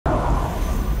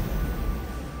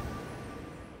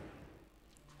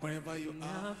Wherever you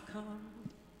are,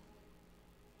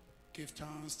 give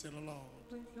thanks to the Lord.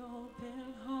 With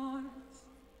open hearts,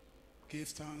 Give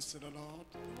thanks to the Lord.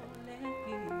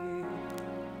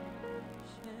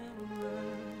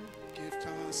 Give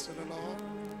thanks to the Lord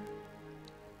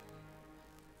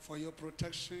for your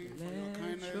protection, for your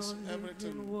kindness,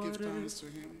 everything. Give thanks to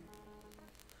Him.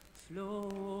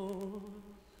 flow.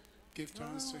 Give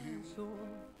thanks to Him.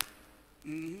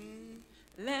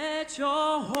 Let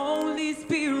your Holy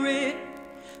Spirit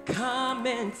come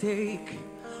and take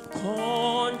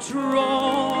control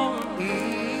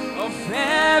of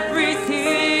every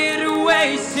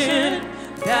situation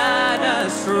that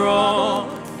has wrong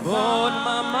on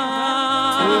my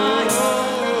mind.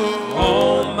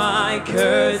 All my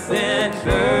cares and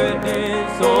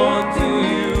burdens onto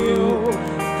you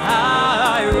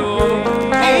I roll.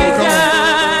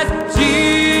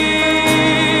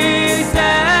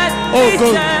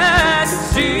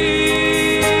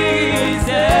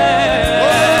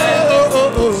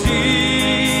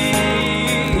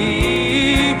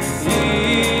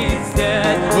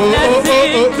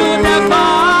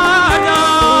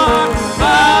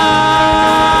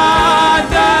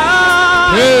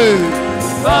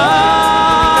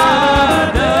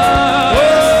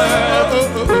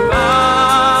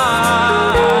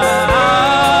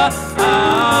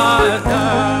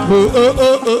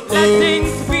 Blessing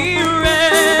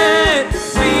Spirit,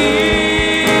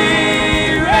 Spirit,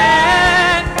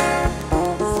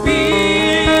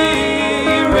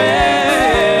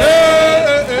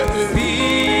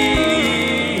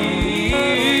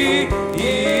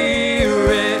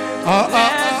 Spirit,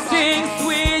 blessing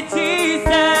sweet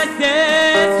Jesus,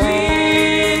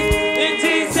 sweet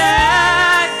Jesus,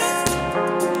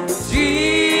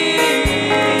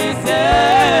 Jesus.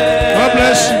 God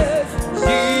bless you.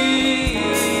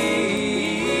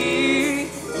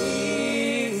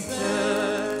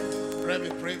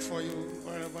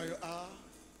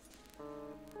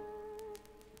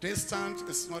 Distance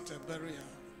is not a barrier.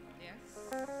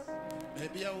 Yes.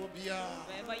 Maybe I will be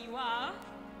Wherever you are,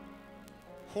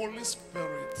 Holy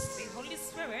Spirit. the Holy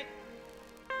Spirit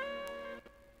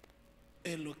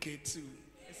Locate you.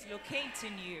 is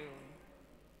locating you.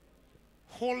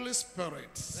 Holy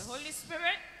Spirit. The Holy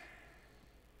Spirit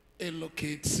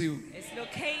Locates you. is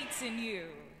locating you.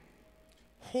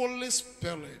 Holy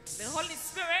Spirit. The Holy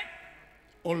Spirit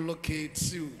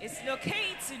Locates you. is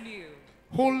locating you.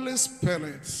 Holy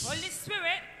Spirit Holy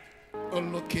Spirit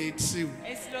locates you.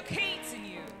 is locating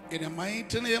you. In the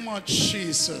mighty name of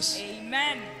Jesus.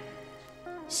 Amen.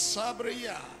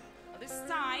 Sabriya. This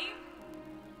time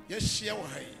Yes, that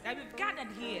we've gathered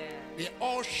here, they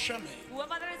all share me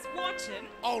whoever that is watching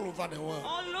all over the world.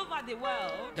 all over the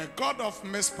world, The God of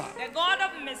Mizpah the God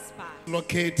of Mizpah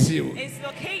locates you. is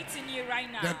locating you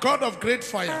right now. The God of great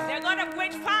fire The God of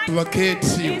great fire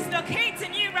locates you. is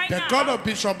locating you right The now. God of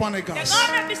Bishop The Bonigas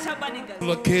God of Bishop Bonigas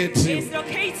locates is you.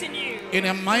 locating you. In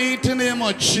the mighty name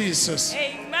of Jesus.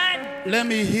 Amen. Let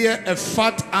me hear a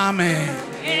fat amen.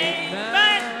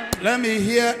 Amen. Let me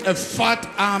hear a fat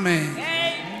amen. Amen.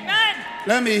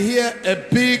 Let me hear a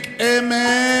big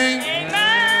amen.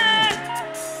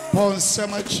 Amen.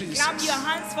 Ponsema Jesus. Clap your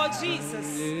hands for Jesus.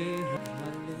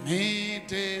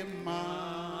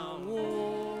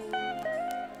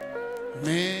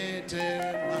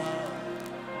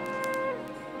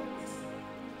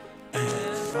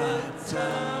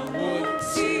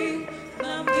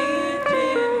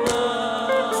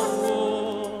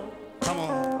 Come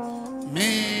on.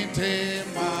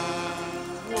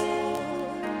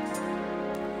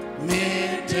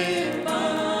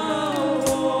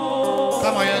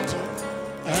 Come on, Yanto.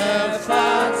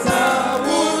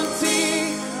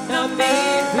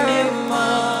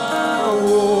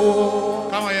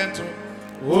 Come on, Yanto.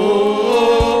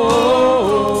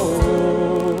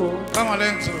 Come on,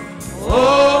 Yanto.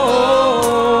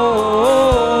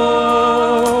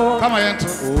 Come on, Yanto.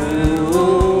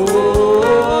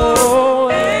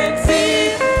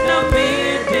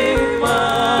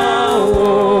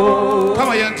 Come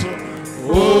on, Yanto.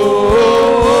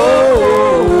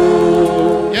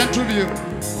 Yanto view.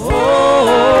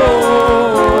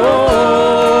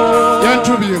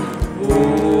 Yanto view.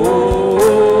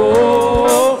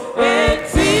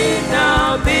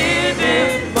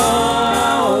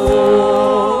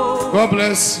 God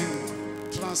bless you.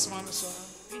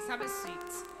 Please have a seat.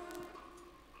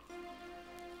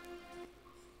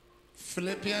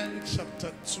 Philippians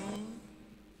chapter 2,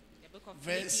 The book of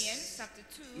verse Philippians, chapter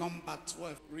 2. number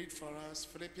 12. Read for us.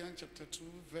 Philippians chapter 2,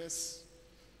 verse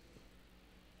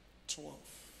 12.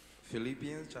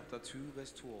 Philippians chapter 2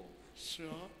 verse 12. Sure.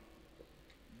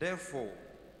 Therefore,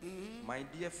 My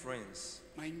dear friends,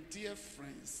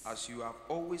 as you have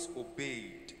always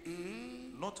obeyed,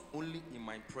 not only in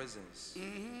my presence,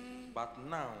 but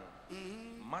now,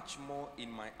 much more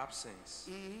in my absence,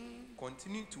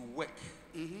 continue to work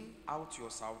out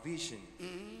your salvation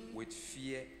with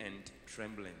fear and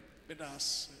trembling.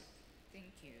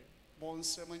 Thank you.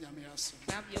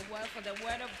 Clap your word for the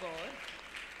word of God.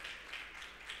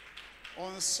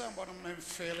 Let me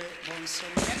feel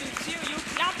you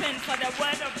clapping for the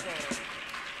word of God.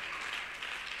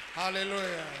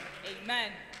 Hallelujah.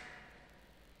 Amen.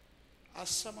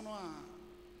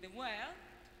 The word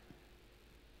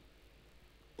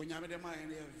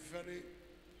very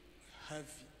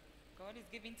heavy. God is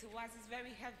giving to us is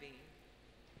very heavy.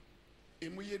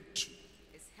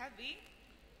 It's heavy.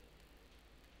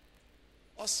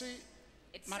 It says,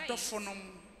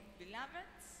 beloved,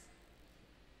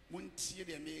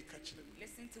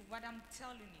 listen to what I'm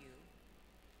telling you.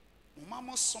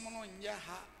 Continue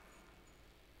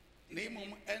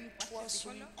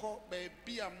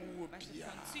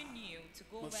to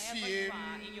go wherever you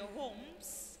are, in your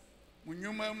homes,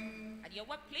 at your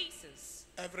workplaces,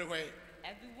 everywhere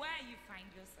you find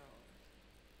yourself.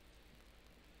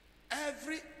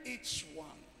 Each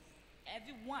one.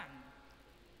 Everyone.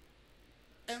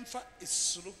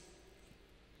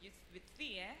 With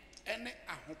fear and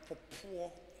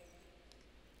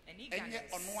eagerness.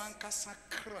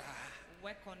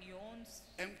 Work on your own.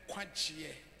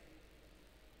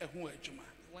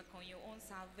 Work on your own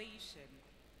salvation.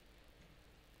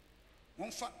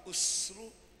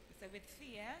 So with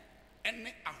fear and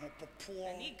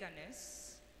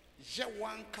eagerness,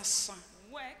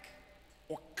 work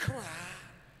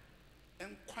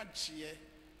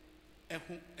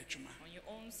on your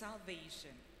own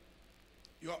salvation.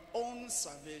 Your own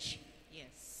salvation.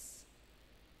 Yes.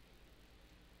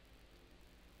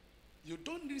 You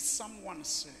don't need someone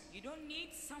say. You don't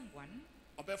need someone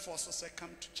to force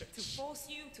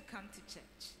you to come to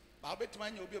church. But you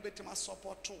can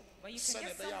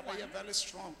get someone very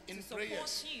strong in to support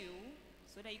prayers. You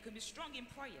so that you can be strong in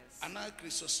prayers.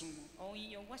 Or in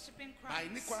your worshiping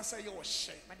Christ.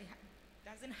 But it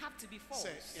doesn't have to be forced.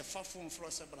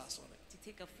 To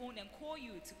take a phone and call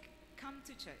you to come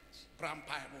to church. Come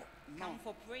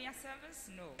for prayer service?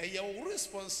 No.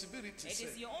 It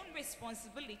is your own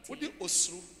responsibility.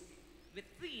 With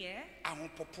fear,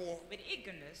 with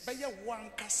eagerness, work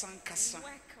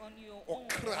on your own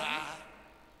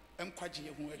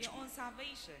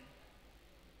salvation.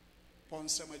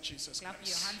 Clap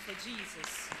your hand for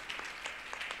Jesus.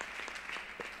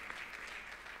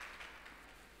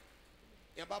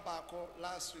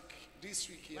 This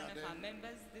week, one of our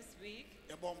members this week,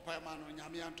 we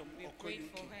prayed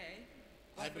for her.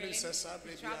 I believe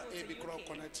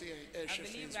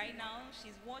right now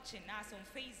she's watching us on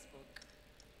Facebook.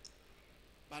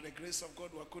 By the grace of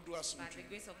God, by the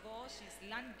grace of God, she's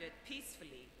landed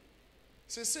peacefully.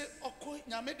 Now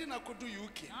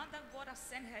that God has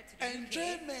sent her to the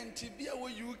enjoyment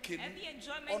UK, every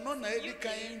enjoyment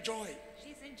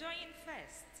she's enjoying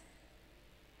first.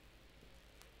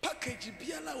 Package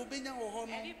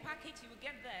every package you will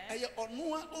get there,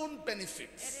 own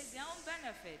benefits. It is their own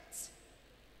benefit.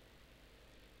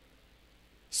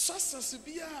 Success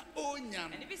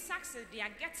and every success they are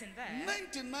getting there,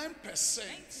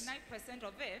 99%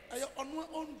 of it are your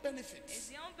own benefits.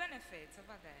 Is your own benefits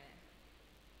over there.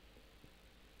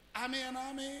 Amen,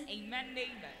 amen. Amen,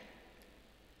 amen.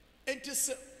 It is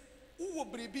so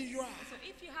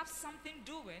if you have something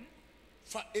doing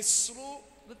for a slow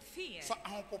with fear,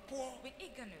 with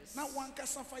eagerness, now one can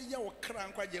suffer your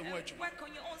crank work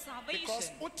on your own salvation.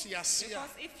 Because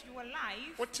if you are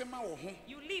alive,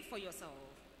 you live for yourself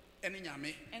and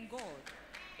God.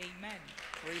 Amen.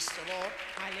 Praise the Lord.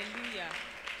 Hallelujah.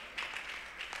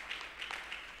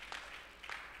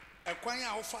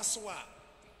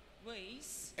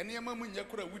 Ways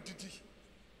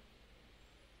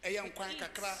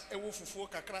kakra fufu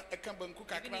kakra banku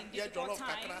kakra jollof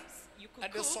kakra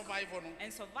survive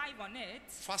on it.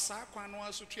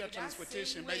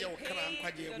 Transportation by your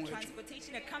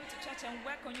transportation and come to church and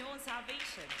work on your own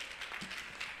salvation.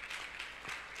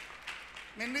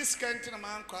 I do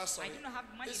not have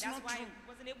money, that's why I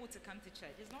wasn't able to come to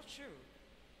church. It's not true.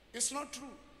 It's not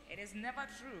true. It is never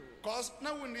true. Because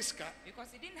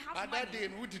you didn't have money.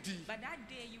 But that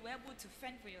day you were able to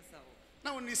fend for yourself.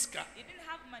 You didn't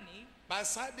have money. But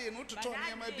that day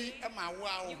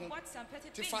you bought some petty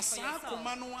things for yourself. So with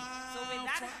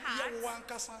that heart,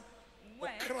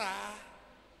 with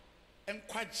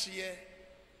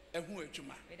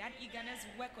that eagerness,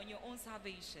 work on your own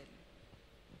salvation.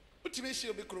 Somebody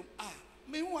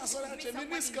in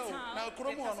town, the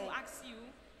person will ask you,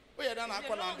 you're not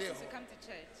supposed to come to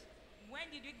church. When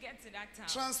did you get to that town?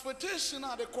 Transportation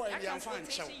are the quiet. That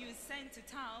transportation you sent to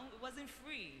town, it wasn't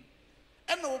free.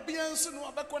 And no one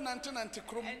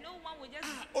will just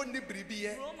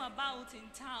roam about in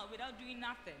town without doing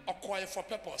nothing. For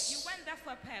purpose. You went there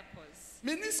for a purpose. I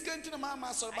didn't have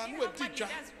money,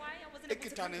 that's why I wasn't able to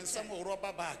come to church.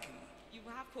 You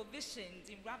have provisions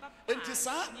in rubber bags.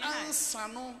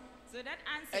 So that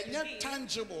answer you gave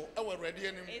tangible.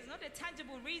 It's not a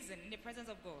tangible reason in the presence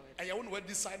of God. It's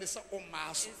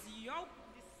your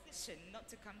decision not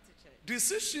to come to church.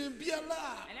 Decision be and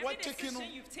every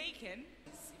decision you've taken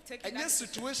and your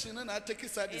situation and I take a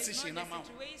decision. It's not the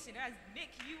situation that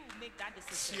you make that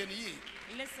decision.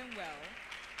 Listen well.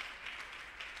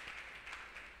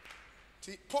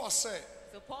 Paul said,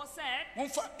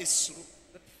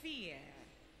 the fear,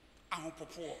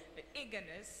 the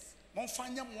eagerness, work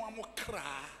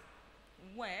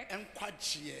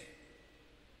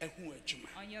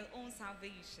on your own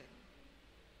salvation.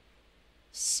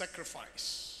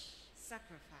 Sacrifice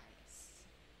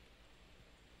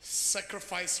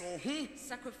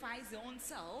your own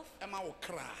self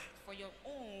for your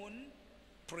own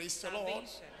praise salvation. The Lord.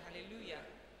 Hallelujah.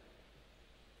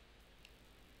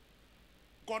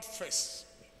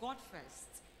 God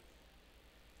first.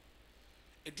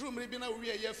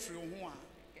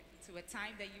 To a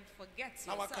time that you forget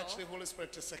yourself, the Holy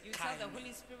Spirit to say, you tell the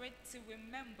Holy Spirit to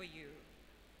remember you.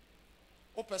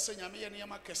 You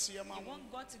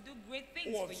want God to do great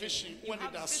things for vision, you. You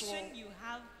have vision, you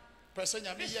have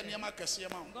vision. You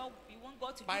want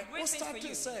God to do great things for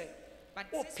you. But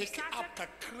since you started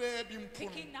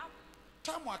picking up, the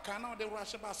time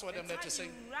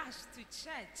you rush to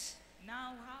church, now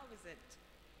how is it?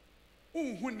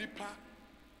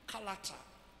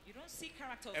 You don't see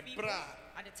character of people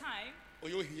at the time.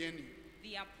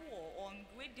 They are poor or in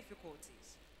great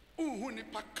difficulties. You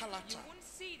won't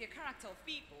see the character of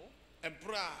people at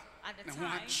the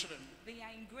time. They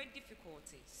are in great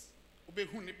difficulties. You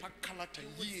would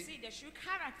see the true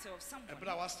character of someone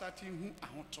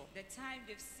the time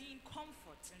they've seen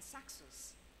comfort and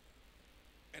success.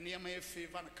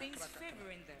 Things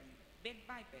favoring them bit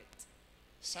by bit.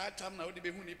 That's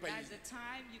the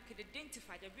time you could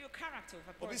identify the real character of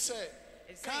a person. It says,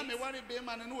 at the time I married the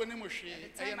man,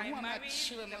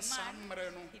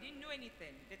 he didn't know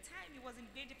anything. The time he was in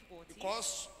great difficulty.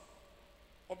 Because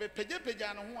if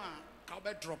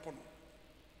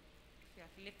he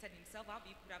have lifted himself up,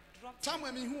 he could have dropped him. The time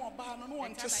I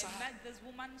met this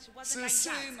woman, she wasn't like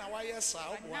that.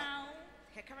 But now,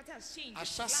 her character has changed.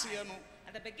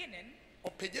 At the beginning,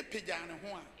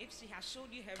 if she has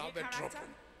showed you her real character,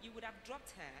 you would have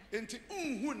dropped her. So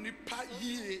you wouldn't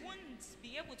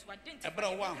be able to identify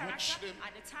her character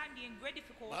at the time you're in great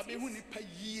difficulties,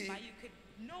 but you could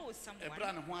know someone at the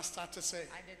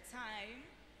time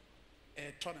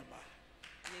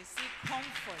you see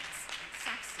comfort and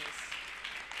success.